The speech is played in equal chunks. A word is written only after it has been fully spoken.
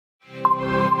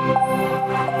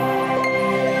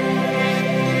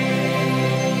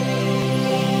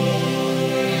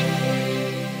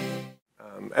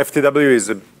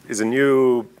FTW is a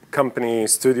new company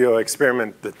studio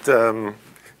experiment that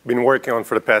been working on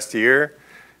for the past year,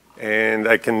 and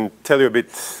I can tell you a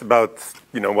bit about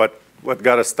what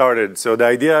got us started. So the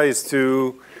idea is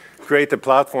to create a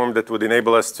platform that would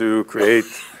enable us to create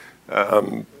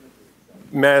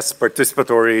mass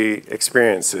participatory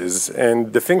experiences,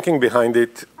 and the thinking behind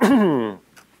it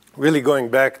really going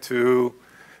back to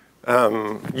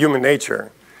human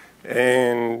nature.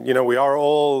 And we are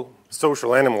all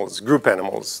social animals, group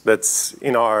animals. That's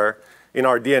in our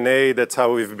DNA. That's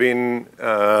how we've been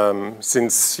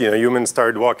since humans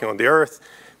started walking on the earth.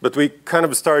 But we kind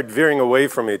of started veering away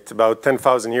from it about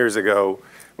 10,000 years ago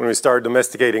when we started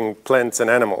domesticating plants and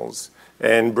animals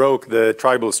and broke the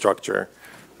tribal structure.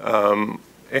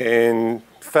 And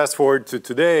fast forward to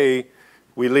today,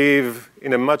 we live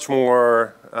in a much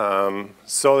more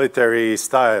solitary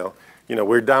style.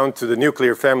 We're down to the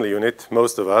nuclear family unit,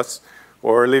 most of us,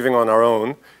 or living on our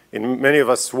own. And many of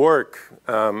us work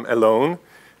alone.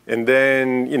 And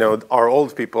then, our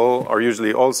old people are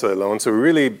usually also alone. So we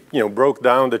really, broke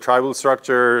down the tribal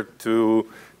structure to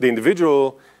the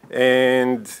individual.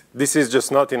 And this is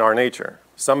just not in our nature.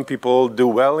 Some people do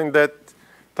well in that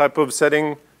type of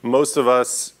setting. Most of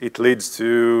us, it leads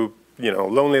to,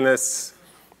 loneliness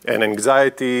and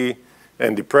anxiety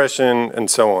and depression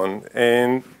and so on.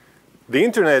 And the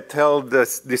internet held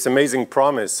this amazing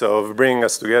promise of bringing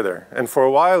us together. And for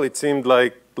a while, it seemed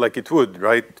like it would,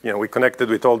 right? We connected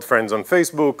with old friends on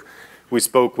Facebook. We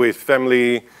spoke with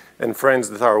family and friends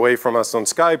that are away from us on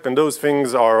Skype. And those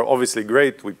things are obviously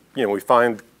great. We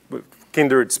find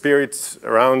kindred spirits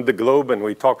around the globe, and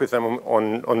we talk with them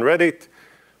on Reddit.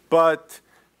 But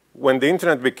when the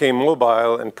internet became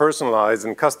mobile and personalized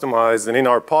and customized and in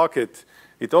our pocket,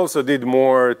 it also did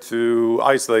more to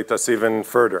isolate us even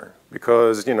further.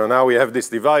 Because now we have this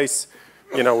device,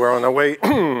 we're on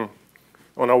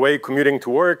our way commuting to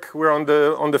work, we're on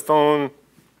the phone,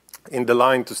 in the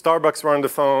line to Starbucks we're on the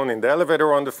phone, in the elevator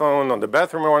we're on the phone, on the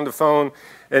bathroom we're on the phone,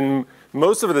 and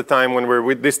most of the time when we're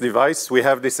with this device, we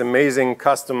have this amazing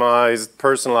customized,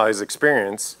 personalized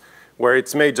experience where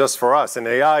it's made just for us, and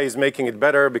AI is making it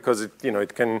better because it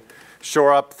can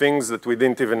shore up things that we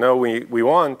didn't even know we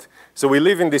want. So we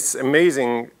live in this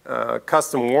amazing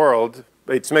custom world.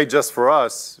 It's made just for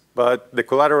us, but the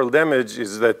collateral damage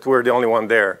is that we're the only one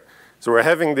there. So we're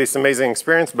having this amazing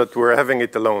experience, but we're having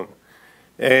it alone.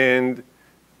 And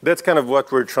that's kind of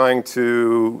what we're trying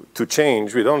to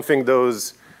change. We don't think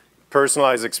those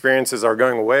personalized experiences are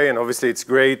going away, and obviously it's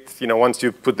great, once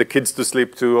you put the kids to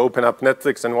sleep to open up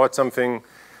Netflix and watch something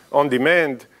on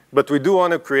demand, but we do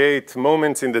want to create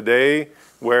moments in the day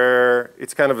where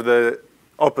it's kind of the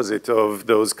opposite of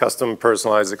those custom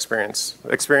personalized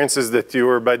experiences that you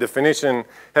are by definition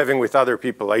having with other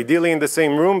people, ideally in the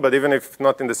same room, but even if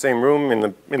not in the same room,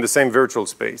 in the same virtual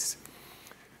space.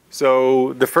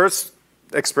 So the first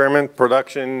experiment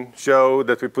production show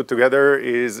that we put together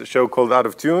is a show called Out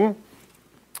of Tune.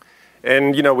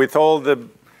 And with all the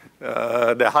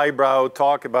highbrow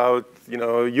talk about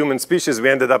human species, we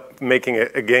ended up making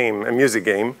a music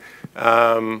game.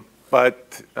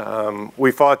 But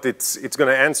we thought it's going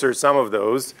to answer some of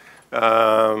those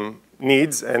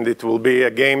needs, and it will be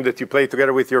a game that you play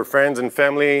together with your friends and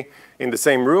family in the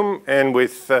same room and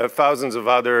with thousands of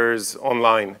others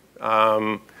online.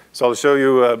 So I'll show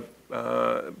you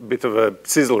a bit of a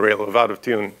sizzle reel of Out of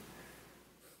Tune.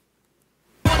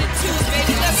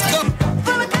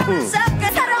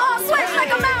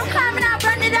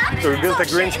 So we built a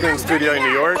green screen studio in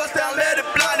New York.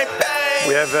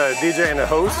 We have a DJ and a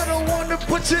host,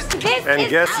 and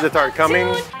guests that are coming.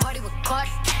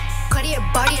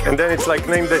 And then it's like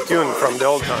name the tune from the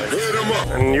old times.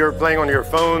 And you're playing on your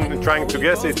phone and trying to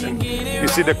guess it. And you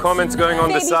see the comments going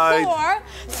on the side.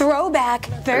 Throwback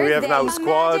Thursday. And we have now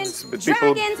squads, but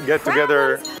people get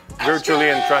together virtually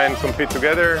and try and compete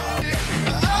together.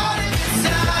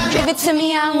 Give it to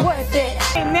me, I'm worth it.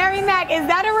 Hey, Mary Mac, is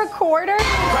that a recorder?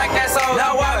 Crack that song.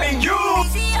 Now I'm in you.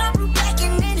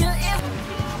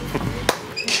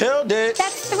 Killed it.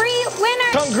 That's 3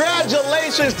 winners.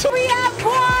 Congratulations. We have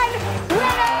 1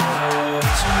 winner.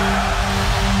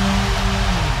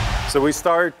 So we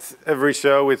start every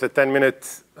show with a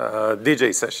 10-minute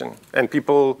DJ session, and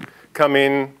people come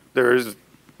in. There's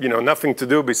nothing to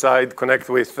do besides connect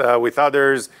with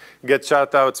others, get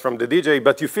shout-outs from the DJ,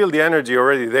 but you feel the energy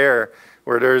already there,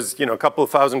 where there's a couple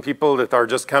thousand people that are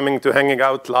just coming to hanging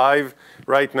out live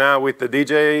right now with the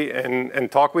DJ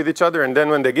and talk with each other. And then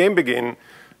when the game begins,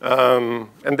 and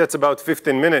that's about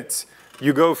 15 minutes,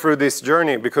 you go through this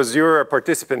journey because you're a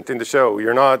participant in the show.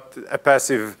 You're not a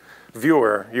passive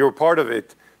viewer. You're part of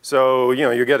it. So,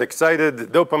 you get excited, the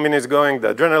dopamine is going,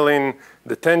 the adrenaline,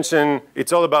 the tension.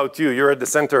 It's all about you. You're at the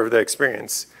center of the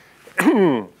experience.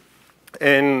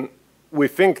 And we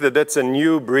think that that's a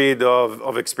new breed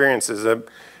of experiences,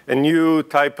 a new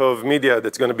type of media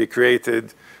that's going to be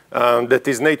created that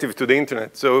is native to the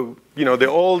internet. So, the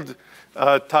old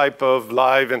type of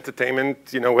live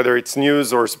entertainment, whether it's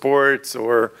news or sports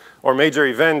or major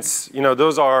events,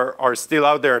 those are still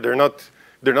out there. They're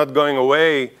not going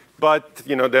away, but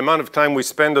the amount of time we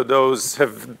spend on those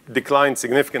have declined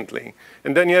significantly.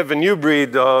 And then you have a new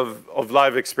breed of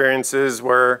live experiences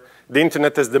where the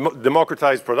internet has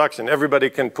democratized production. Everybody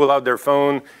can pull out their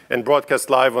phone and broadcast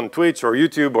live on Twitch or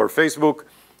YouTube or Facebook.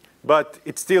 But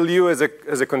it's still you as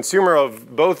a consumer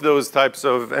of both those types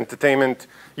of entertainment.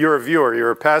 You're a viewer.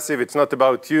 You're passive. It's not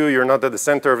about you. You're not at the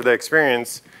center of the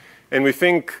experience. And we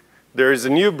think there is a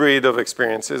new breed of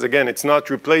experiences. Again, it's not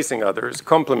replacing others,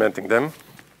 complementing them,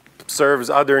 serves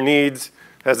other needs,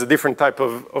 has a different type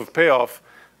of payoff.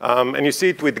 And you see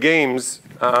it with games,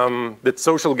 that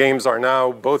social games are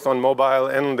now, both on mobile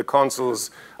and on the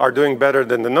consoles, are doing better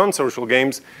than the non-social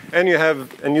games. And you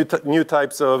have new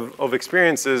types of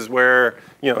experiences where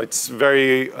it's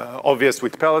very obvious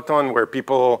with Peloton, where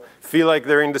people feel like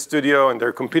they're in the studio and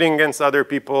they're competing against other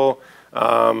people.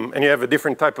 And you have a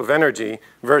different type of energy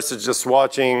versus just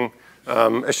watching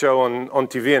a show on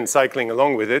TV and cycling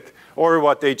along with it. Or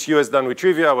what HU has done with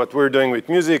trivia, what we're doing with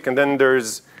music. And then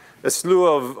there's a slew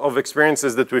of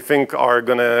experiences that we think are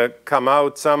going to come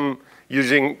out, some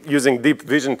using deep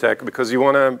vision tech, because you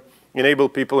want to enable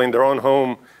people in their own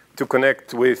home to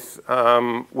connect with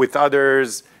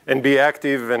others and be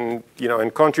active and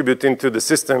contribute into the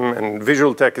system. And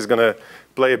visual tech is going to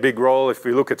play a big role. If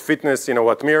we look at fitness,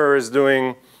 what Mirror is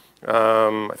doing.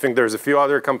 I think there's a few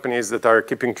other companies that are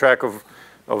keeping track of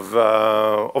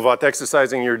what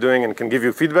exercising you're doing and can give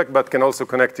you feedback, but can also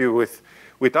connect you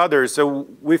with others. So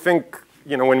we think,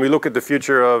 when we look at the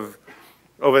future of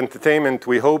entertainment,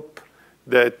 we hope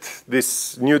that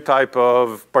this new type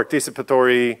of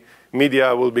participatory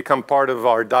media will become part of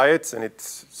our diets. And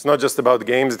it's not just about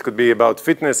games. It could be about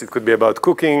fitness. It could be about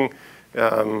cooking.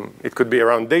 It could be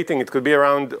around dating. It could be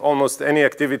around almost any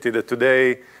activity that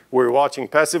today we're watching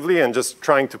passively and just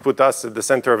trying to put us at the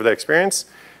center of the experience.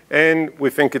 And we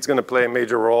think it's going to play a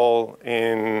major role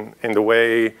in the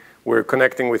way we're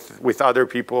connecting with other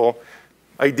people.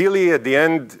 Ideally, at the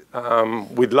end,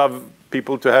 we'd love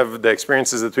people to have the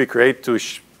experiences that we create to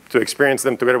experience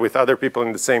them together with other people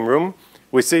in the same room.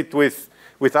 We see it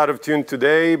with Out of Tune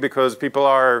today because people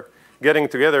are getting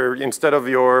together. Instead of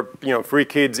your 3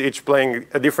 kids each playing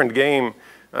a different game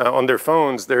on their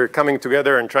phones, they're coming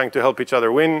together and trying to help each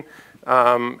other win.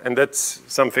 And that's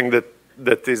something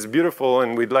that is beautiful,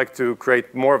 and we'd like to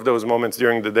create more of those moments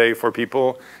during the day for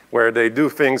people where they do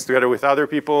things together with other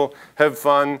people, have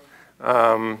fun,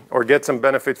 or get some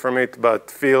benefit from it,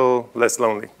 but feel less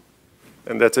lonely.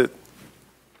 And that's it.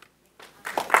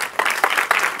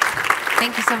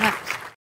 Thank you so much.